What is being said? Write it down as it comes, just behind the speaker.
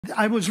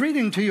I was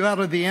reading to you out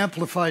of the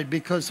Amplified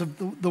because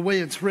of the way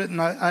it's written.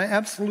 I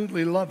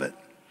absolutely love it.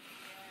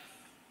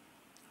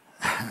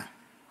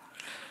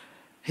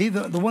 He,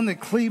 the one that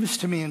cleaves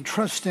to me and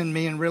trusts in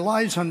me and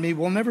relies on me,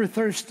 will never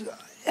thirst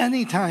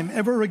any time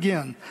ever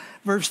again.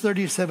 Verse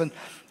 37,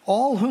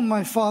 all whom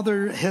my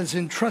Father has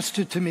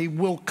entrusted to me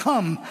will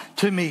come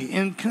to me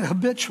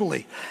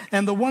habitually.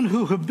 And the one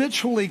who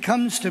habitually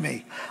comes to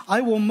me,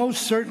 I will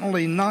most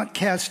certainly not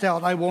cast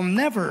out. I will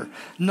never,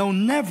 no,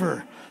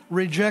 never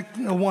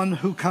reject the one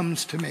who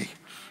comes to me.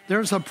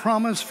 There's a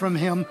promise from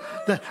him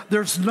that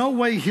there's no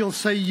way he'll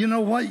say, you know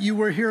what, you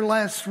were here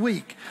last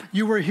week.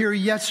 You were here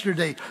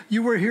yesterday.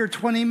 You were here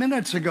 20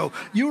 minutes ago.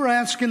 You were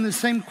asking the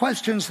same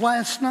questions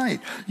last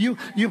night.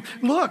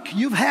 Look,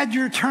 you've had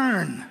your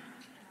turn.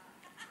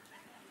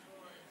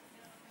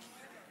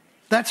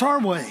 That's our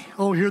way.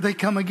 Oh, here they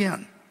come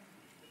again.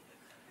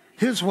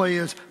 His way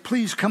is,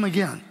 please come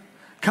again.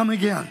 Come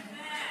again.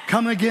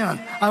 Come again.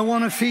 I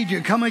want to feed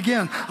you. Come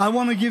again. I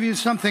want to give you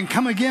something.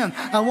 Come again.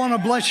 I want to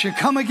bless you.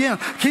 Come again.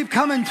 Keep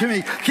coming to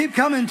me. Keep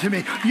coming to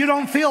me. You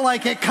don't feel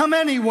like it. Come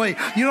anyway.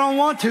 You don't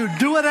want to.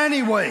 Do it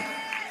anyway.